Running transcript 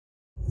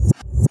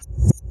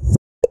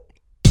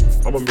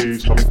I'm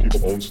amazed how many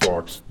people own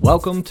stocks.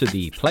 Welcome to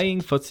the Playing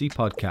Footsie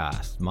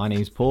podcast. My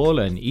name's Paul,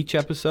 and each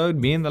episode,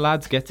 me and the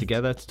lads get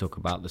together to talk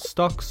about the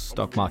stocks,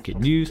 stock market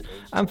news,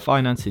 and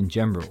finance in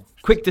general.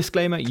 Quick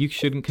disclaimer, you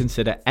shouldn't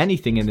consider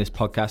anything in this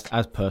podcast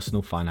as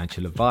personal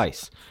financial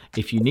advice.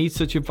 If you need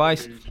such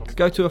advice,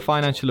 go to a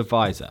financial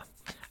advisor.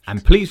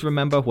 And please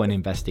remember, when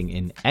investing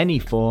in any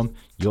form,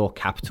 your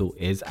capital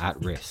is at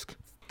risk.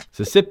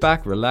 So sit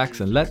back, relax,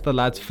 and let the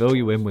lads fill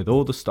you in with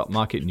all the stock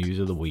market news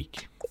of the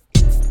week.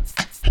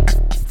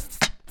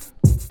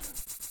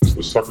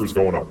 The sucker's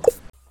going up.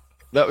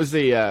 That was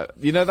the,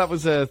 that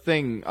was a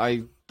thing.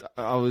 I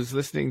was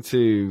listening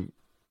to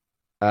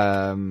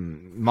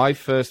My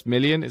First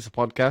Million. It's a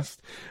podcast,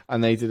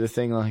 and they did a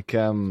thing like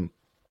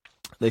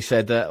they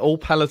said that all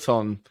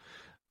Peloton,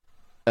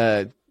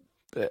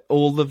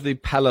 all of the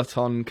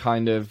Peloton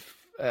kind of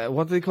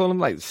what do they call them,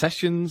 like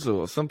sessions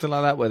or something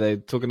like that, where they're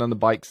talking on the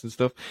bikes and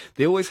stuff.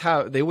 They always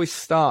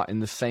start in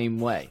the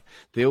same way.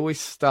 They always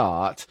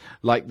start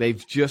like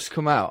they've just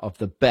come out of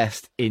the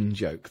best in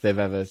joke they've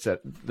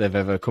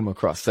ever come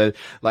across. So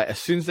like as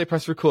soon as they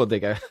press record, they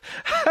go,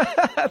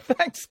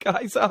 "Thanks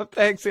guys,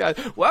 thanks guys,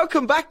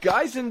 welcome back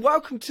guys, and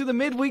welcome to the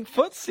midweek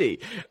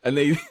footsie." And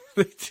they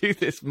do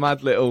this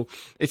mad little.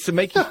 It's to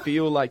make you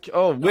feel like,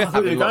 oh, we're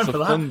having lots of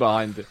fun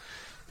behind it.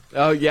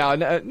 Oh yeah, I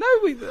know. No,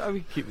 we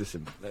keep this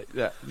in.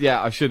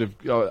 Yeah, I should have.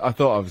 I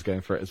thought I was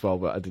going for it as well,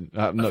 but I didn't.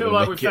 I feel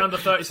like we found a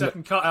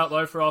 30-second cutout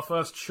though for our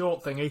first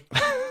short thingy.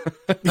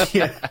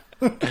 Yeah.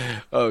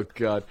 Oh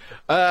god.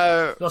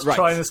 Just right.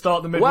 trying to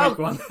start the midweek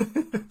one.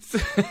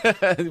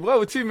 Well,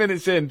 we're 2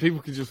 minutes in.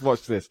 People can just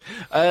watch this.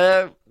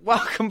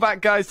 Welcome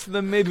back, guys, to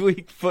the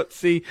midweek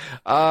footsie.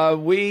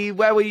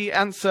 Where we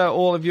answer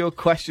all of your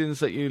questions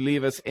that you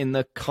leave us in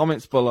the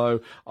comments below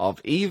of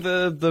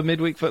either the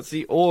midweek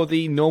footsie or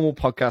the normal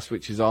podcast,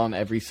 which is on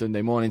every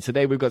Sunday morning.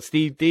 Today we've got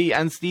Steve D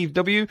and Steve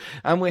W,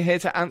 and we're here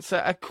to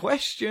answer a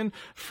question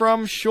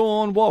from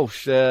Sean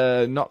Walsh,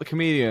 not the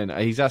comedian.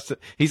 He's asked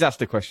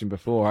a question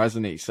before,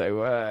 hasn't he?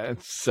 So I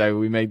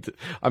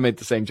made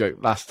the same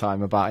joke last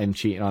time about him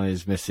cheating on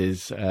his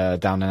missus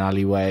down an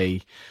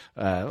alleyway.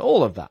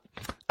 All of that.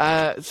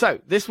 So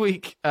this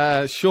week,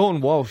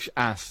 Sean Walsh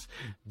asks,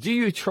 do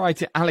you try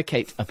to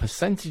allocate a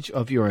percentage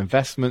of your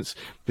investments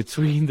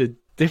between the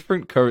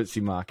different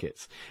currency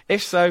markets?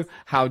 If so,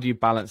 how do you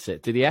balance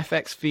it? Do the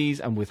FX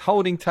fees and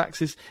withholding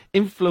taxes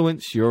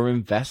influence your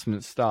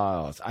investment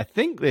styles? I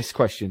think this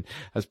question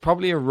has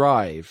probably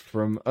arrived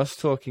from us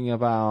talking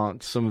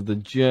about some of the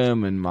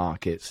German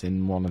markets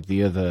in one of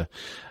the other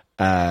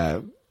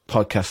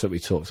podcast that we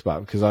talked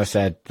about, because I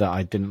said that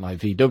I didn't like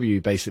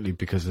VW basically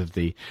because of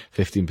the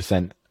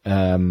 15%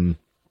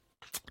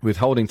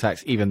 withholding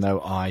tax, even though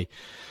I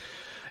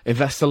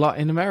invest a lot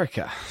in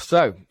America.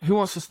 So who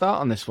wants to start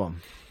on this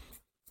one?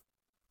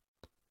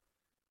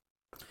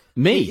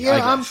 Me?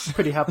 Yeah, I'm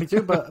pretty happy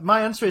to, but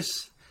my answer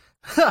is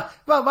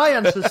my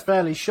answer is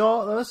fairly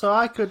short though, so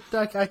I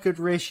could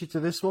race you to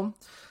this one.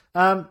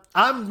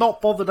 I'm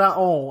not bothered at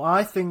all.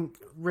 I think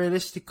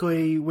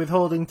realistically,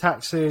 withholding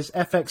taxes,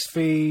 FX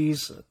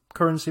fees,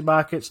 currency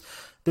markets,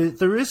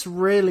 there is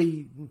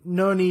really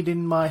no need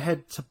in my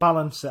head to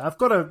balance it. I've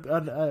got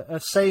a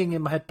saying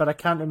in my head, but I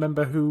can't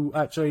remember who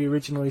actually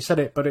originally said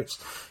it, but it's,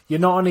 you're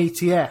not an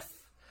ETF,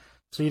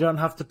 so you don't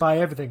have to buy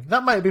everything.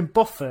 That might have been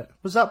Buffett.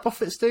 Was that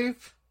Buffett,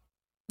 Steve?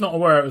 Not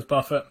aware it was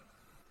Buffett.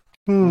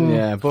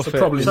 Yeah, Buffett. So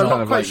probably so not. I'm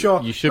not quite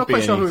sure. You should not be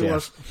quite sure an who ETF. it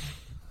was.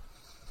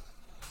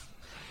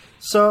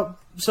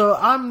 So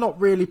I'm not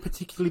really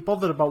particularly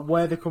bothered about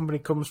where the company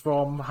comes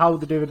from, how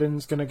the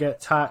dividend's going to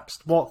get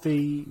taxed, what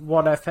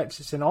FX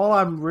it's in. All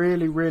I'm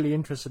really, really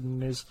interested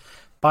in is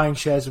buying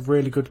shares of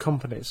really good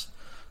companies.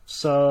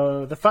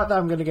 So the fact that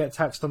I'm going to get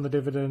taxed on the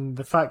dividend,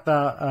 the fact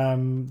that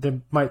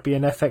there might be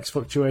an FX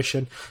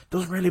fluctuation,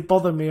 doesn't really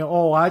bother me at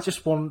all. I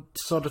just want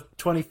sort of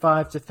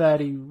 25 to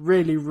 30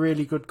 really,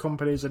 really good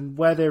companies, and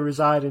where they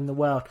reside in the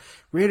world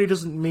really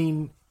doesn't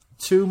mean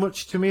too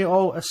much to me at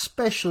all,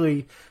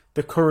 especially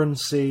the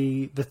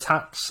currency, the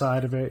tax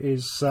side of it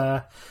is,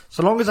 so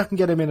long as I can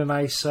get them in an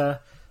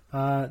ISA,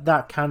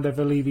 that kind of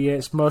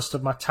alleviates most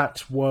of my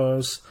tax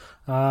woes.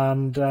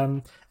 And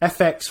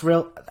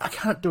FX, I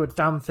can't do a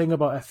damn thing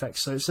about FX,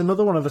 so it's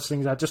another one of those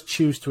things I just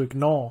choose to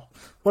ignore.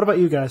 What about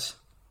you guys?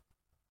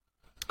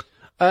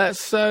 I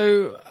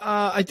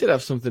did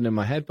have something in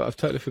my head, but I've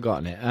totally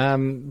forgotten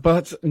it.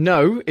 But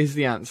no is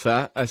the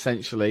answer,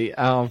 essentially.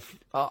 I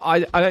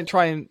don't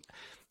try and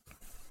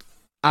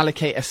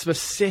allocate a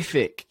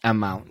specific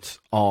amount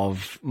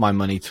of my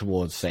money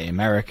towards, say,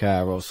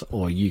 America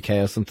or UK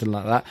or something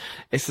like that.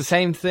 It's the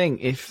same thing.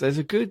 If there's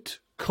a good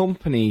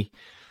company,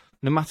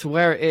 no matter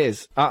where it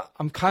is,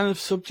 I'm kind of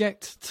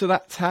subject to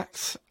that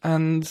tax,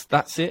 and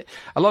that's it.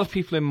 A lot of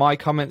people in my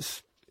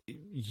comments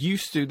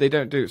used to, they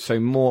don't do it so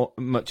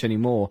much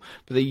anymore,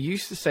 but they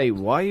used to say,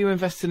 why are you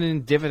investing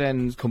in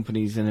dividend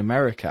companies in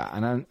America?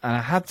 And I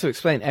had to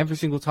explain every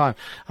single time,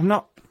 I'm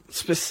not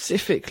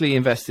specifically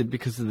invested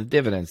because of the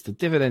dividends. The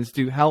dividends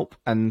do help,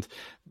 and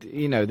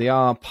they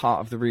are part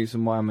of the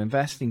reason why I'm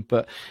investing,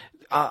 but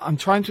I'm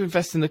trying to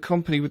invest in the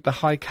company with the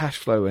high cash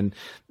flow, and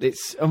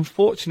it's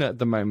unfortunate at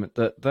the moment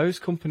that those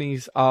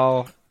companies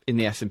are in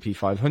the S&P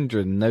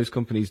 500, and those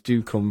companies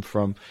do come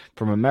from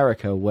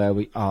America, where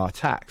we are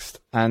taxed,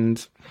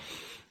 and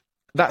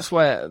that's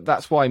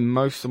why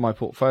most of my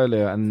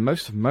portfolio and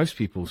most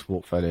people's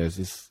portfolios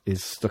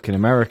is stuck in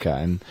America,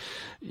 and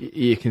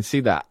you can see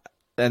that,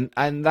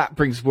 and that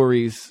brings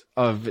worries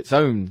of its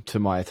own to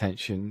my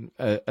attention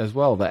as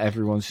well, that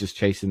everyone's just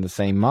chasing the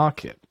same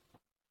market.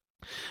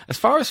 As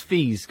far as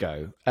fees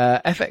go,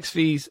 FX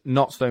fees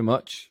not so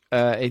much.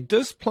 It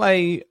does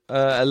play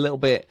a little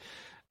bit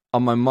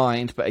on my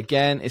mind, but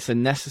again, it's a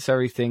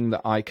necessary thing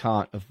that I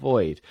can't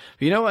avoid.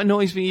 But you know what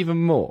annoys me even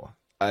more,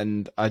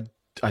 and I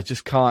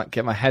just can't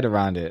get my head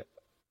around it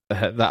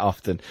that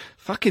often?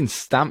 Fucking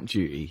stamp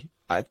duty.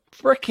 I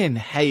freaking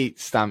hate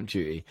stamp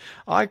duty.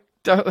 I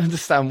don't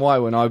understand why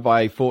when I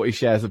buy 40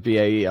 shares of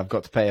BAE, I've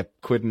got to pay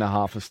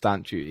 £1.50 of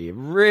stamp duty. It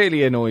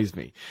really annoys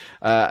me.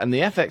 And the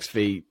FX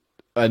fee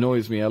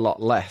annoys me a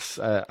lot less.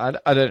 I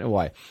don't know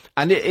why.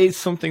 And it is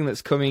something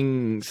that's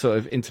coming sort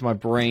of into my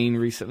brain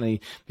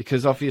recently,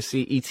 because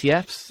obviously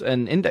ETFs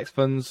and index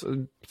funds,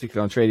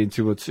 particularly on Trading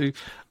 212,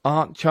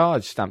 aren't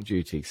charged stamp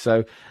duty.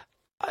 So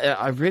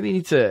I really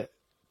need to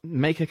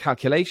make a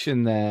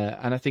calculation there,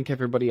 and I think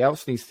everybody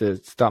else needs to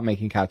start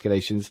making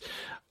calculations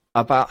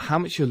about how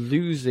much you're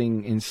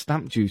losing in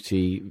stamp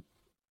duty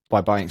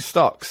by buying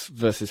stocks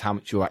versus how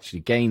much you're actually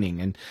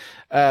gaining.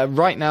 And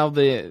right now,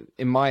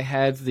 in my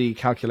head, the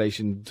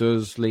calculation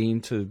does lean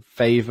to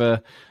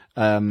favor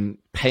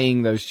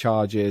paying those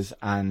charges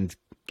and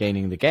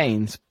gaining the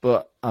gains,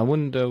 but I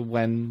wonder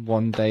when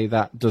one day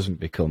that doesn't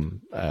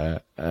become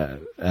a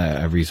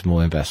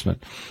reasonable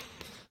investment.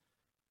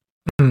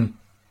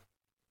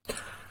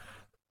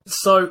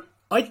 So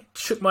I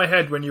shook my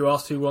head when you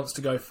asked who wants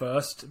to go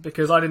first,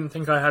 because I didn't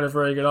think I had a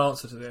very good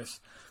answer to this.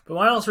 But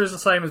my answer is the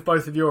same as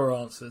both of your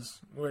answers,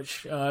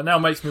 which now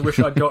makes me wish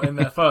I'd got in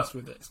there first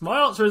with this.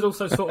 My answer is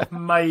also sort of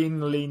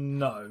mainly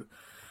no.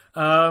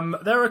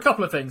 There are a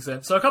couple of things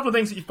then. So a couple of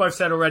things that you've both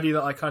said already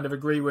that I kind of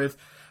agree with.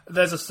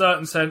 There's a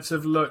certain sense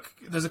of, look,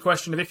 there's a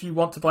question of if you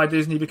want to buy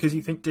Disney because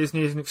you think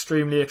Disney is an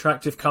extremely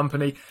attractive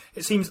company,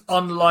 it seems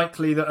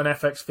unlikely that an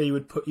FX fee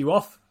would put you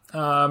off.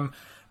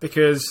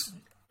 Because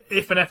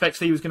if an FX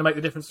fee was going to make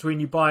the difference between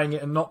you buying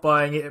it and not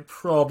buying it, it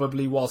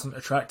probably wasn't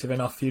attractive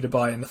enough for you to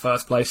buy in the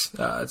first place,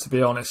 to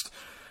be honest.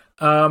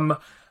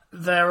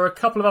 There are a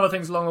couple of other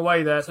things along the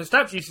way there. So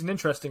stamp duty is an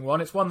interesting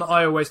one. It's one that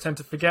I always tend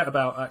to forget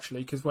about,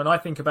 actually, because when I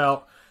think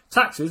about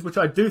taxes, which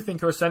I do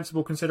think are a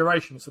sensible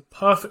consideration, it's a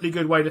perfectly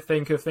good way to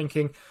think of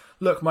thinking,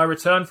 look, my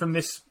return from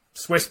this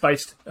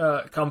Swiss-based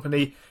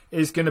company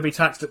is going to be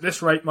taxed at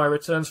this rate, my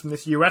returns from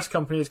this US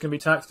company is going to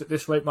be taxed at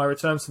this rate, my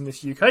returns from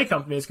this UK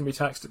company is going to be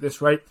taxed at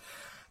this rate.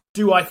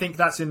 Do I think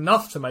that's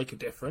enough to make a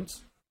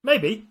difference?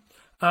 Maybe.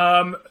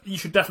 You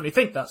should definitely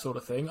think that sort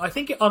of thing. I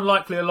think it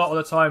unlikely a lot of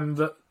the time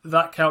that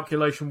that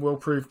calculation will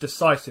prove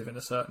decisive in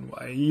a certain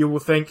way. You will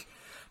think,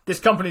 this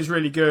company is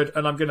really good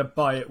and I'm going to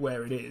buy it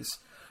where it is.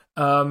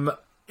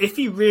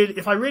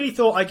 If I really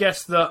thought, I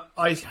guess, that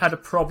I had a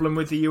problem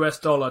with the US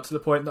dollar to the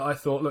point that I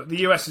thought, look,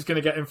 the US is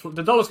going to get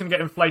the dollar's going to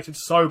get inflated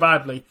so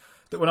badly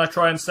that when I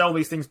try and sell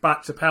these things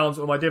back to pounds,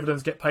 or my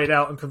dividends get paid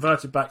out and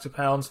converted back to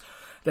pounds,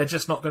 they're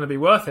just not going to be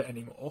worth it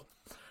anymore.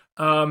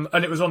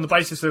 And it was on the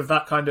basis of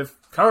that kind of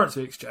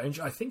currency exchange,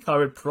 I think I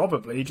would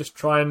probably just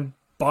try and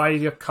buy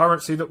a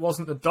currency that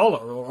wasn't the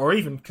dollar, or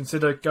even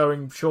consider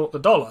going short the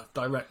dollar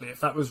directly, if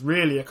that was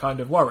really a kind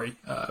of worry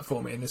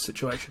for me in this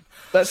situation.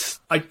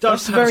 That's a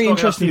very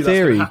interesting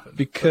theory,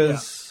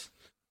 because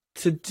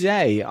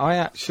today I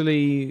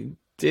actually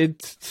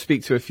did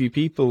speak to a few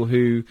people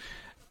who,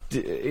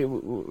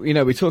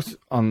 we talked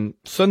on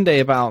Sunday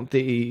about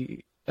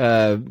the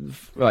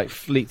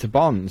fleet to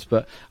bonds,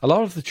 but a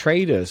lot of the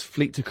traders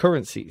fleet to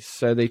currencies,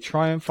 so they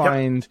try and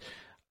find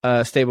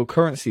stable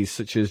currencies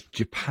such as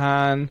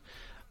Japan.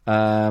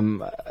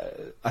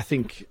 I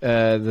think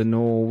the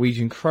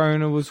Norwegian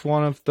kroner was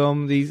one of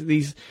them.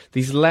 These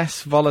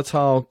less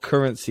volatile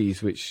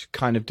currencies which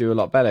kind of do a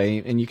lot better.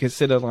 And you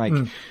consider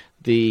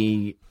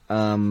the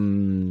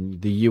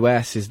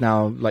US is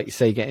now, like you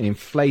say, getting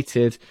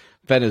inflated,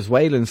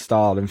 Venezuelan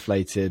style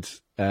inflated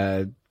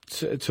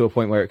to a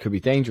point where it could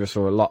be dangerous,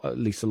 or at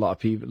least a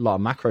lot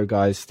of macro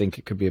guys think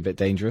it could be a bit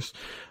dangerous.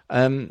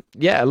 A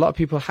lot of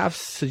people have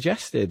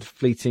suggested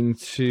fleeting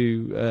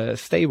to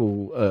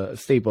stable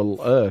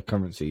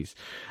currencies.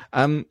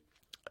 Are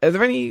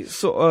there any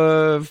sort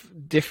of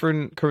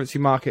different currency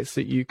markets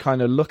that you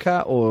kind of look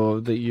at, or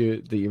that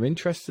you're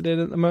interested in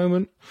at the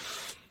moment?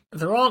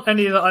 There aren't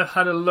any that I've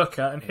had a look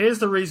at, and here's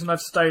the reason I've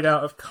stayed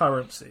out of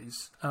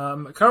currencies.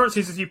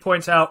 Currencies, as you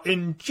point out,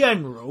 in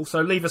general,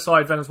 so leave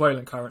aside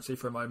Venezuelan currency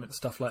for a moment and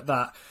stuff like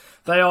that,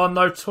 they are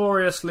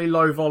notoriously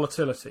low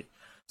volatility.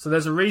 So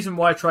there's a reason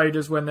why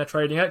traders, when they're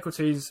trading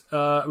equities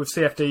with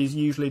CFDs,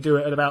 usually do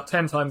it at about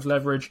 10 times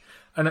leverage,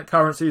 and at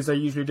currencies they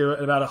usually do it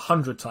at about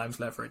 100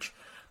 times leverage.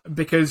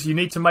 because you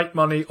need to make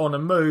money on a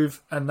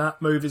move, and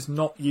that move is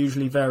not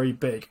usually very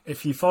big.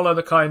 If you follow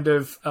the kind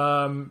of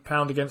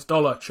pound against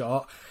dollar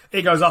chart,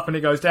 it goes up and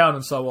it goes down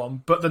and so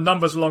on, but the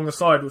numbers along the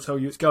side will tell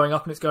you it's going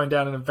up and it's going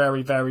down in a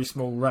very, very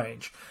small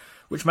range,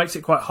 which makes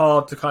it quite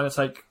hard to kind of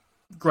take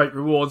great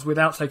rewards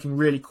without taking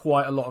really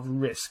quite a lot of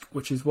risk,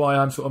 which is why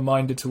I'm sort of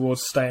minded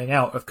towards staying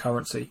out of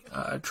currency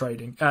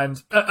trading.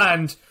 And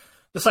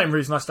the same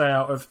reason I stay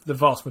out of the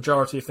vast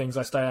majority of things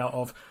I stay out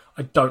of,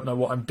 I don't know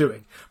what I'm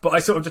doing. But I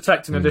sort of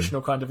detect an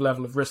additional kind of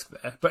level of risk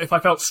there. But if I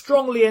felt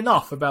strongly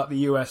enough about the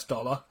US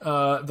dollar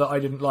that I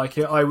didn't like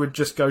it, I would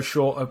just go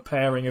short a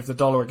pairing of the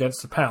dollar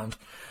against the pound.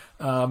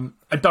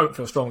 I don't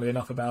feel strongly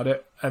enough about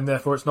it, and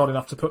therefore it's not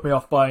enough to put me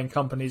off buying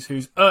companies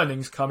whose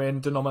earnings come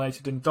in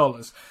denominated in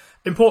dollars.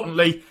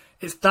 Importantly,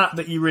 it's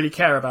that you really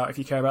care about if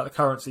you care about the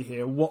currency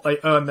here, what they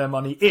earn their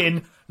money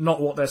in,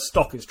 not what their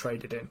stock is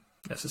traded in,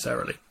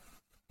 necessarily.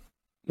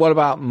 What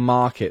about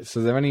markets?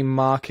 Are there any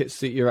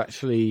markets that you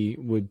actually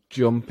would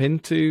jump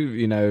into?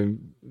 You know,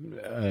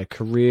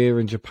 Korea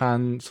and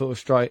Japan sort of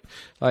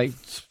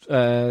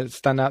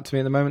stand out to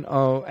me at the moment.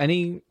 Or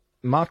any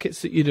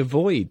markets that you'd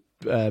avoid?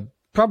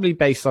 Probably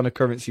based on a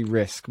currency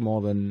risk more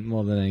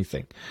than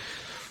anything.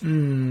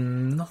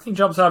 Nothing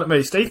jumps out at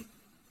me, Steve.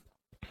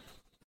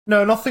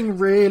 No, nothing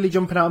really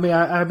jumping out at me.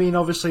 I mean,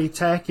 obviously,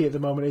 Turkey at the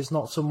moment is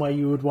not somewhere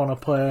you would want to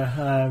play,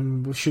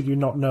 should you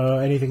not know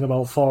anything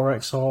about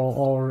Forex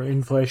or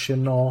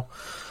inflation or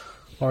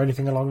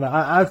anything along that.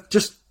 I've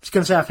just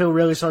going to say I feel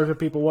really sorry for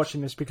people watching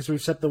this because we've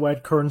said the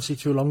word currency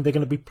too long. They're going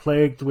to be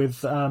plagued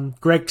with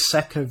Greg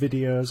Secker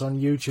videos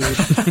on YouTube.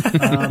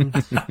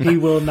 He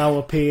will now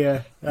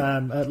appear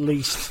at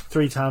least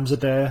 3 times a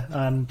day,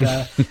 and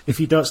if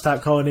you don't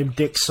start calling him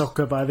Dick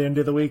Sucker by the end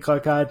of the week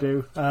like I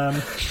do,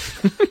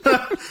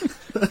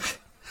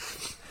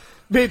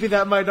 maybe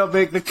that might not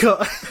make the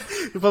cut.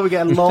 You'll probably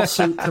get a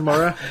lawsuit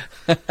tomorrow.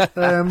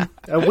 And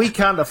we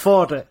can't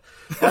afford it.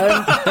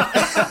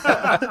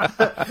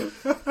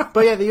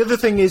 But yeah, the other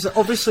thing is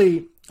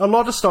obviously a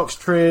lot of stocks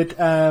trade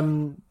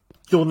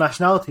dual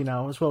nationality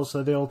now as well,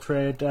 so they'll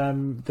trade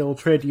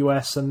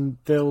US and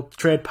they'll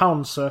trade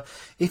pounds. So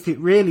if it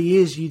really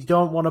is you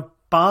don't want to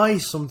buy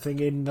something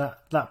in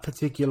that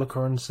particular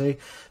currency,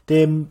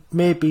 there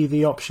may be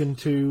the option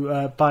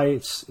to buy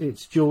its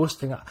dual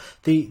listing.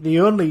 The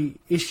only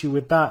issue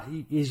with that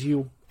is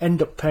you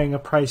end up paying a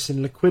price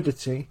in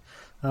liquidity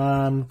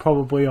and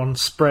probably on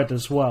spread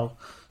as well.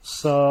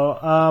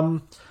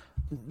 So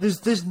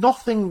there's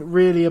nothing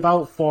really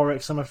about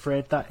Forex, I'm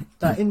afraid,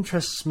 that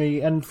interests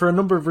me, and for a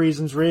number of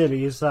reasons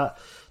really, is that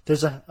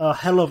there's a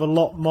hell of a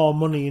lot more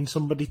money in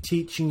somebody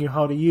teaching you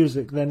how to use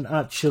it than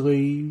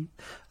actually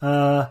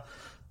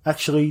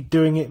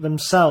doing it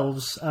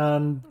themselves.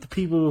 And the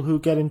people who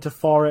get into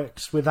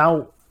Forex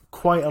without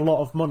quite a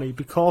lot of money,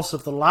 because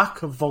of the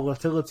lack of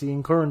volatility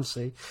in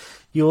currency,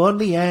 you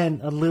only earn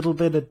a little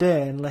bit a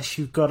day unless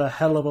you've got a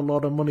hell of a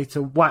lot of money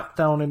to whack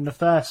down in the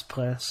first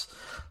place.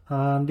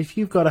 And if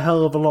you've got a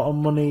hell of a lot of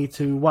money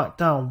to whack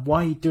down,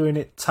 why are you doing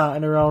it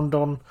tarting around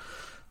on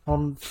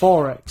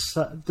Forex?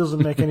 That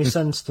doesn't make any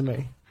sense to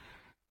me.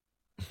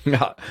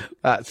 Yeah,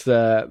 that's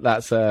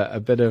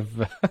a bit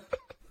of...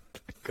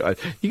 God,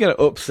 you're going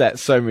to upset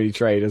so many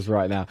traders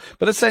right now.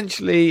 But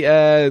essentially,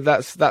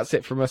 that's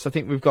it from us. I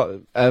think we've got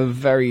a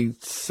very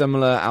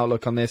similar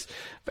outlook on this.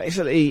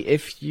 Basically,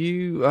 if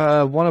you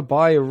want to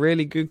buy a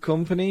really good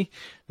company,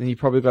 then you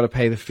probably got to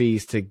pay the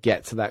fees to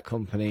get to that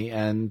company.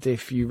 And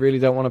if you really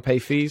don't want to pay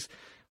fees,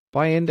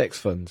 buy index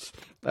funds.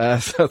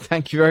 So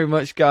thank you very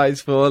much,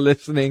 guys, for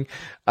listening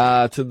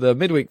to the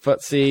Midweek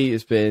FTSE.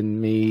 It's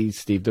been me,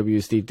 Steve W,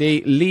 Steve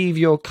D. Leave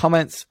your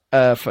comments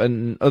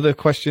for other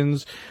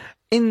questions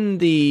in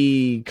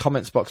the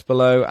comments box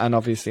below, and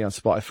obviously on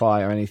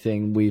Spotify or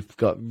anything. We've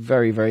got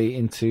very, very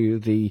into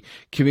the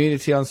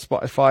community on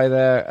Spotify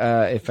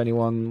there. If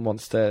anyone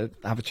wants to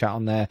have a chat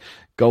on there,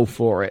 go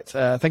for it.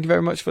 Thank you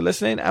very much for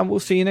listening, and we'll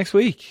see you next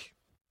week.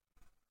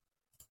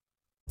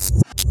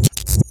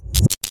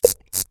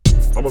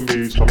 I'm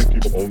amazed how many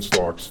people own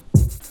stocks.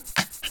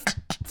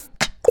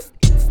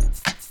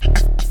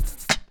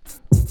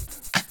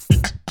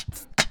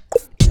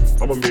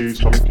 I'm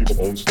amazed how many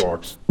people own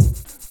stocks.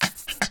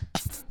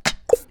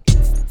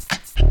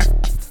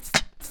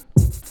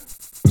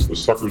 The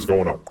sucker's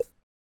going up.